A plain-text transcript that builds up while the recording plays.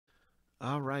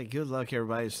All right, good luck,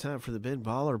 everybody. It's time for the Ben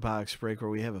Baller box break, where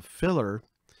we have a filler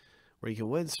where you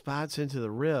can win spots into the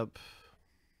rip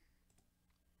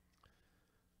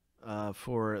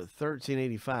for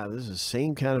 $13.85. This is the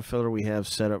same kind of filler we have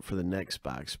set up for the next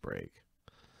box break.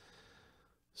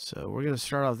 So we're going to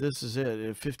start off. This is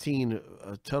it. 15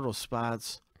 total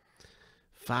spots,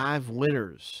 5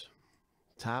 winners,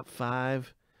 top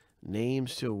 5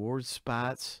 names to award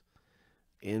spots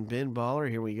in Ben Baller.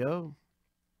 Here we go.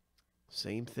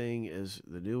 Same thing as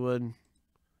the new one.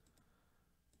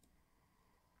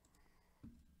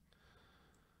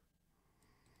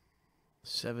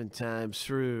 Seven times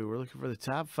through. We're looking for the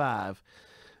top 5.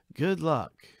 Good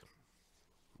luck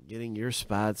getting your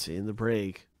spots in the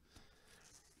break.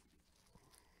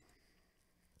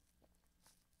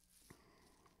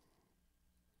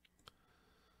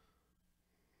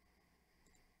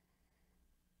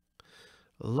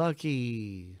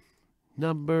 Lucky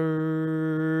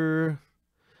number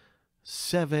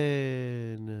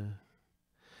 7.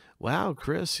 Wow,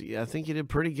 Chris, I think you did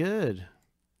pretty good.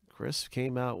 Chris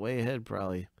came out way ahead,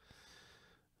 probably.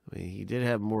 I mean, he did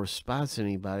have more spots than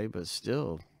anybody, but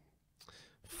still,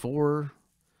 4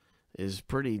 is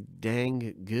pretty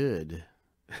dang good.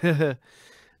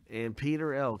 And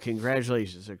Peter L.,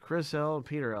 congratulations. So Chris L. and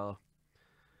Peter L.,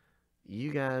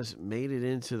 you guys made it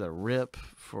into the rip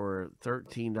for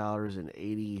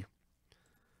 $13.80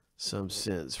 some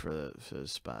cents for the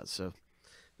spot. So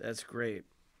that's great.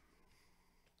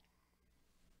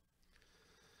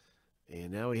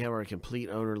 And now we have our complete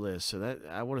owner list. So that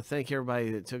I want to thank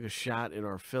everybody that took a shot in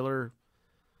our filler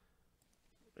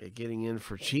at getting in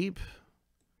for cheap.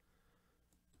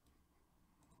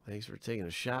 Thanks for taking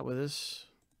a shot with us.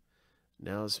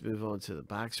 Now let's move on to the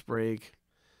box break,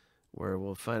 where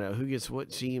we'll find out who gets what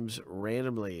teams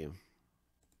randomly.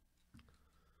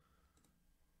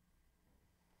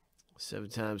 7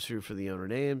 times through for the owner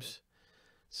names.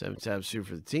 7 times through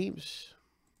for the teams.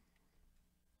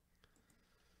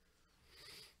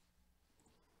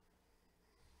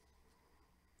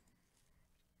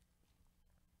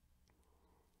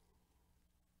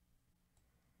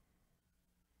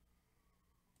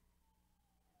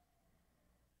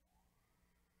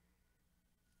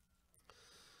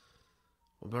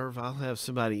 Well, Merv, I'll have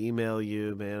somebody email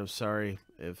you, man. I'm sorry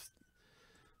if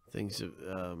things have,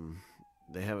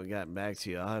 they haven't gotten back to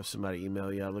you. I'll have somebody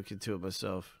email you. I'll look into it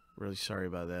myself. Really sorry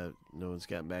about that. No one's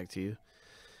gotten back to you.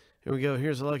 Here we go.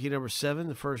 Here's a lucky number 7.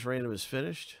 The first random is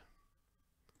finished.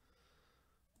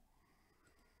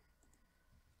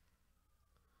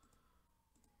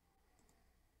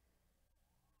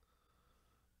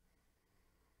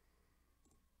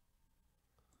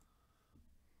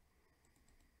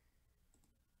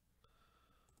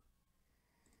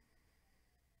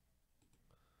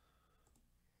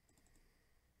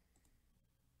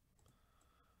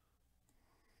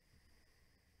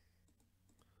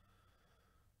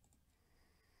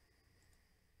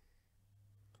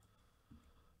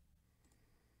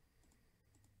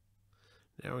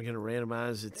 Now we're going to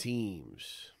randomize the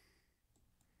teams.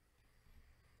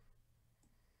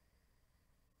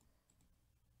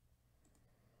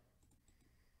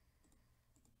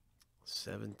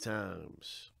 7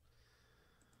 times.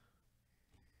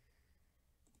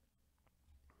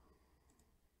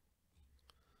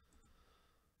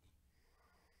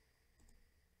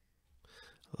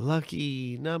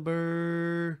 Lucky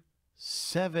number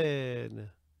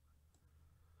 7.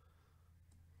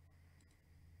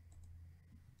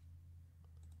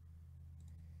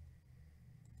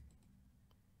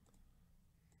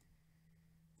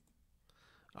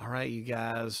 All right, you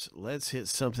guys, let's hit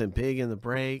something big in the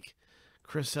break.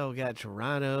 Chris L. got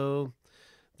Toronto.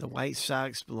 The White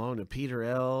Sox belong to Peter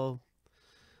L.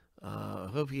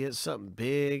 Hope you hit something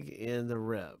big in the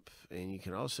rep. And you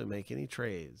can also make any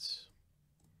trades.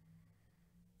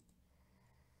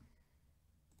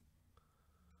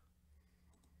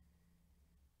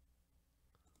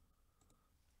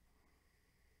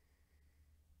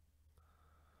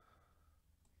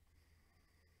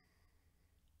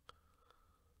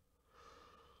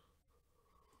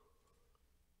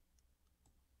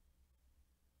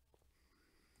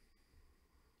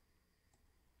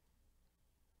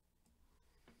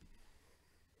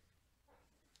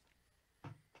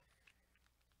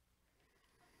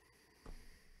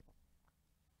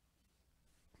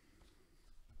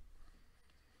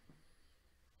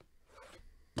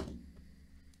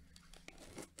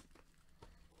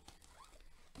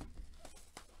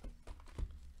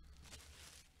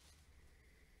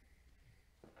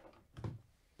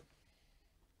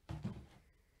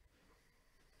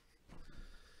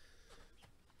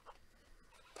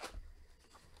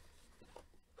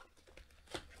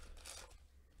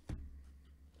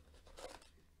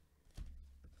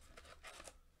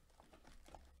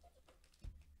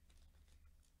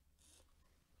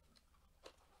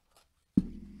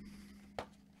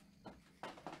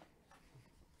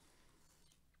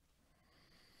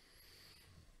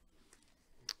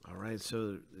 right,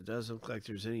 so it doesn't look like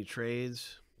there's any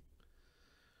trades.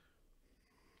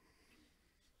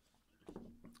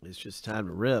 It's just time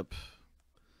to rip.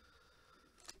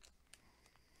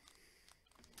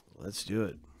 Let's do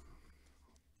it.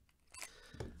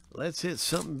 Let's hit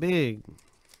something big.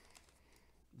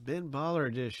 Ben Baller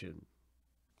edition.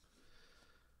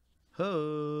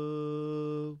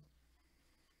 Ho.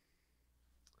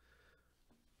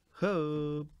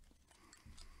 Ho.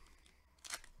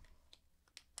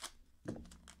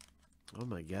 Oh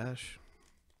my gosh.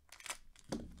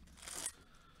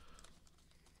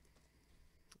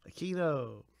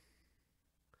 Aquino.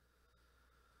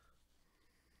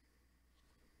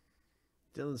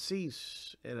 Dylan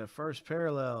Cease and a first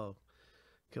parallel.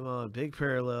 Come on, big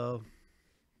parallel.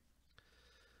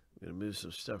 I'm going to move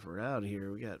some stuff around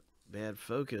here. We got bad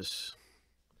focus.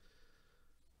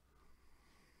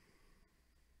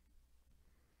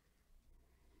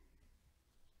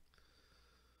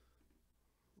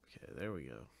 Okay, there we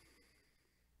go.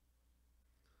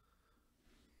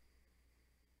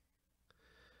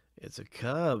 It's a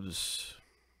Cubs.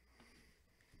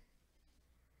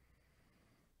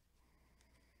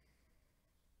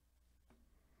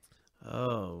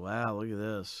 Oh, wow, look at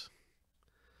this.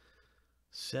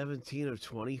 17 of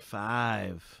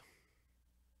 25.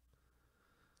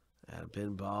 That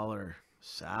Ben Baller.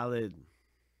 Solid.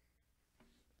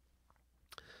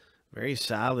 Very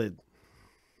solid.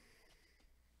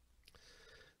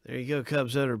 There you go,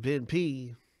 Cubs owner Ben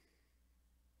P.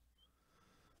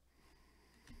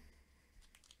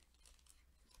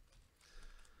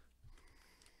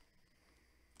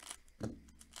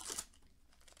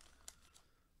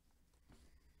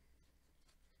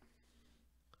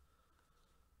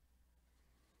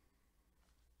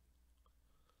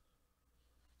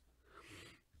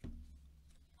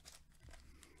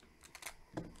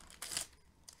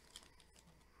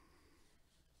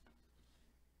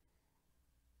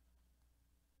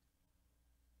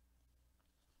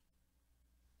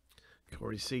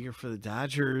 Corey Seager for the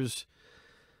Dodgers.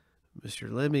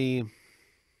 Mr. Lemmy.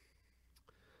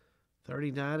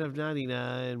 39 of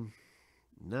 99.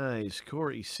 Nice.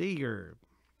 Corey Seager.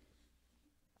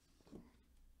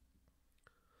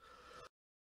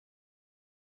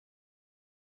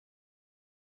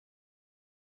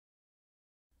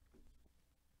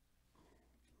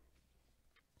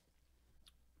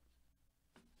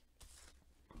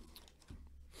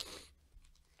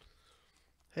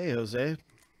 Hey, Jose.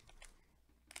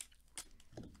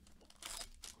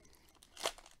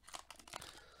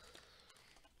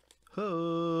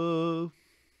 Ho.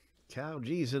 Cow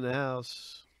G's in the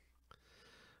house.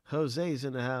 Jose's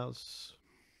in the house.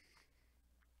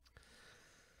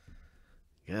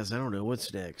 Guys, I don't know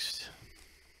what's next.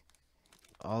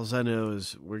 All I know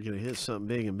is we're going to hit something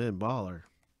big in Ben Baller.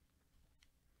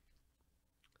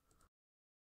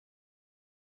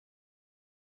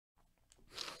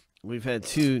 We've had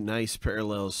two nice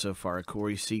parallels so far.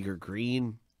 Corey Seager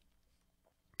green.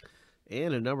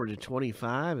 And a number to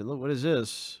 25. And look, what is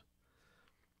this?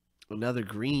 Another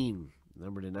green.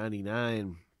 Number to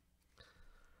 99.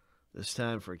 This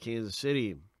time for Kansas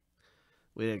City.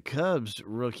 We had Cubs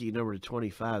rookie number to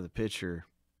 25, the pitcher.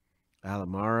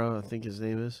 Alamaro, I think his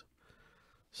name is.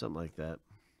 Something like that.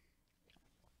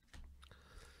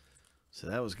 So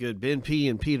that was good. Ben P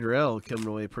and Peter L coming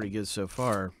away pretty good so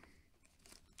far.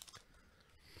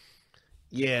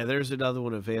 Yeah, there's another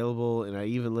one available, and I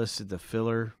even listed the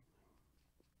filler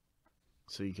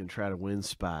so you can try to win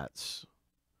spots.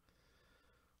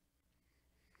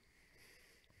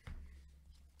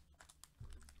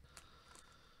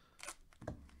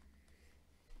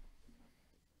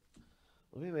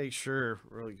 Let me make sure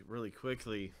really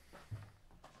quickly.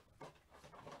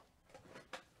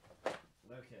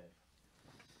 Okay.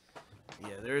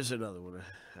 Yeah, there's another one.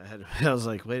 I was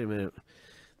like, wait a minute.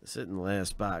 It's in the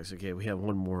last box. Okay, we have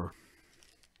one more.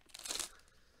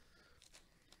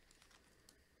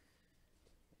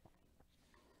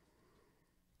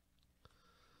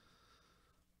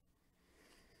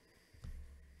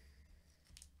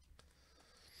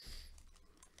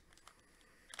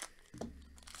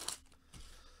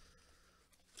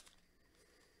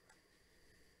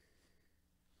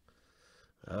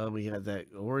 We got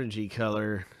that orangey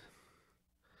color.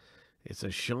 It's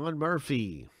a Sean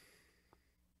Murphy.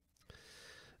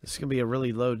 This is going to be a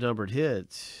really low numbered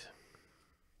hit.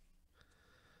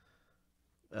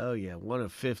 Oh, yeah. 1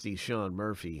 of 50, Sean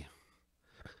Murphy.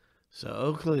 So,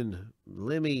 Oakland,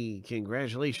 Lemmy,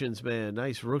 congratulations, man.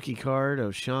 Nice rookie card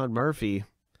of Sean Murphy.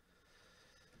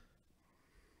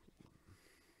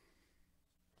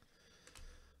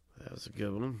 That was a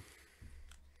good one.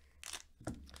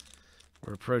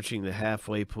 We're approaching the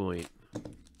halfway point.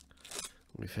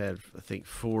 We've had, I think,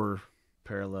 4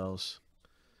 parallels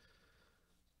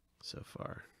so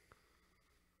far.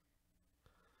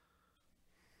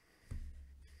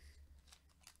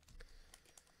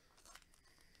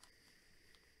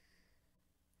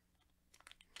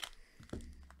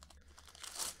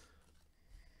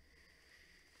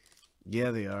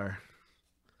 Yeah, they are.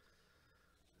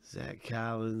 Zach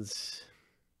Collins.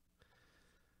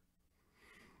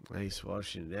 Nice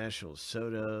Washington National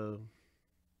Soto.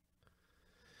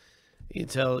 You can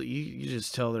tell, you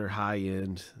just tell they're high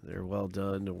end. They're well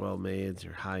done, they're well made,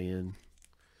 they're high end.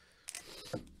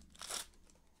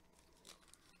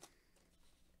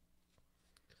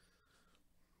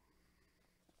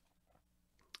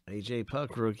 AJ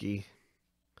Puck rookie.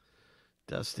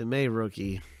 Dustin May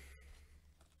rookie.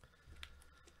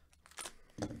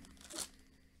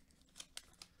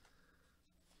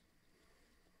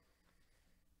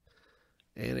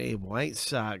 And a White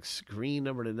Sox green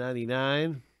number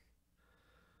 /99.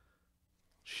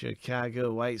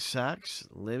 Chicago White Sox,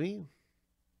 Lemmy.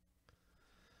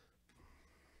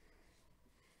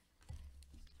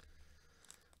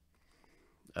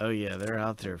 Oh, yeah, they're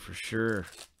out there for sure.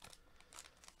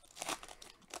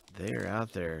 They're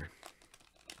out there.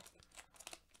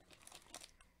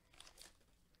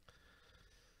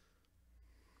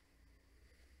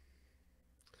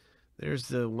 There's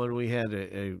the one we had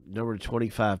a number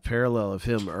 25 parallel of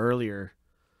him earlier.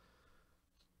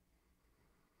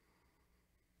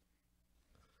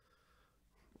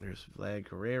 There's Vlad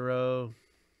Guerrero.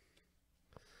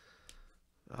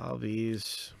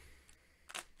 Albies.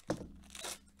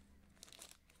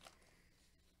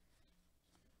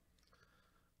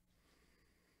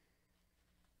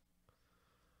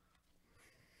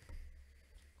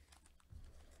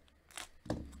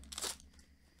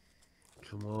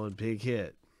 Come on, big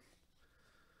hit.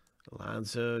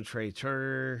 Alonso, Trey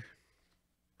Turner.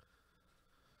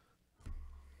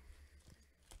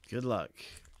 Good luck.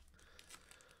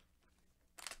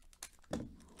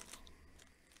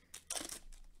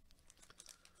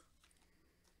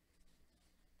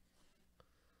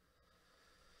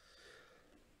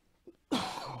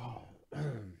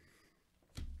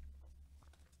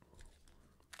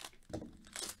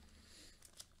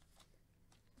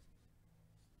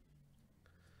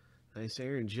 Nice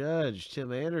Aaron Judge,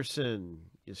 Tim Anderson,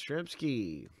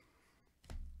 Yastrzemski.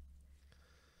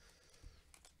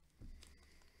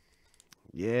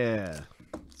 Yeah,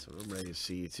 that's what I'm ready to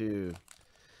see too.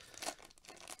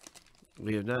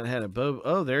 We have not had a Bob.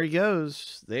 Oh, there he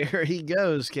goes. There he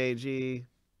goes, KG.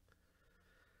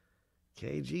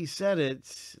 KG said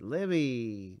it.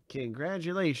 Lemmy.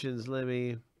 Congratulations,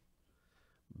 Lemmy.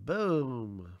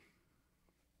 Boom.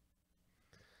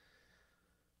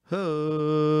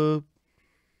 Hope.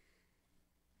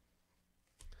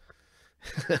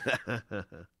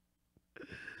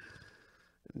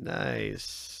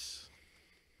 Nice.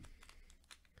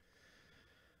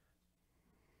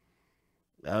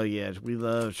 Oh, yeah. We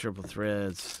love triple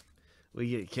threads. We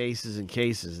get cases and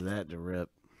cases of that to rip.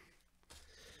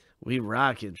 We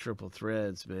rocking triple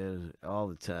threads, man, all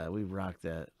the time. We rock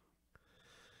that.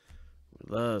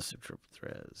 We love some triple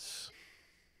threads.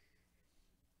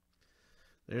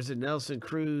 There's a Nelson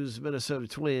Cruz, Minnesota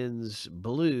Twins,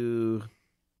 blue.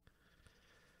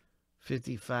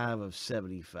 55 of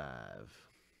 75.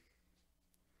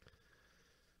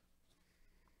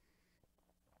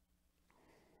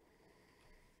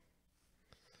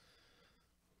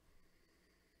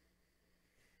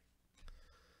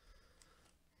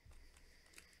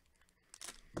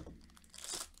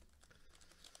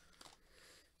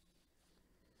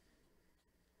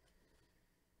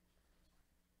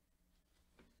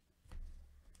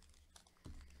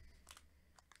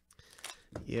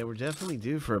 Yeah, we're definitely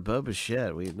due for a Bo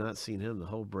Bichette. We have not seen him the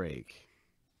whole break.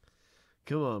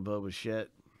 Come on, Bo Bichette.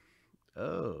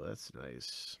 Oh, that's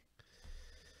nice.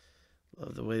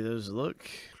 Love the way those look.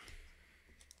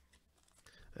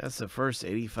 That's the first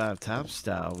 85 top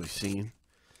style we've seen.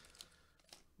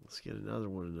 Let's get another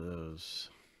one of those.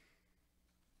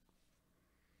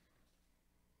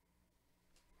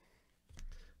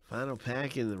 Final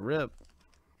pack in the rip.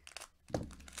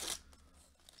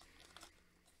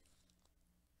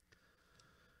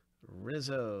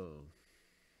 Rizzo.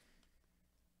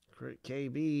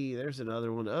 KB. There's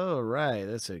another one. Oh, right.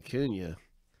 That's Acuna.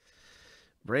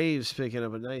 Braves picking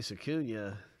up a nice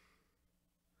Acuna.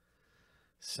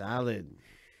 Solid.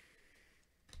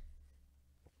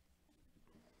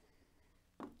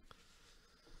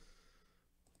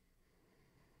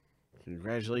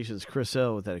 Congratulations, Chris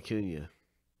L. with that Acuna.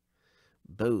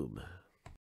 Boom.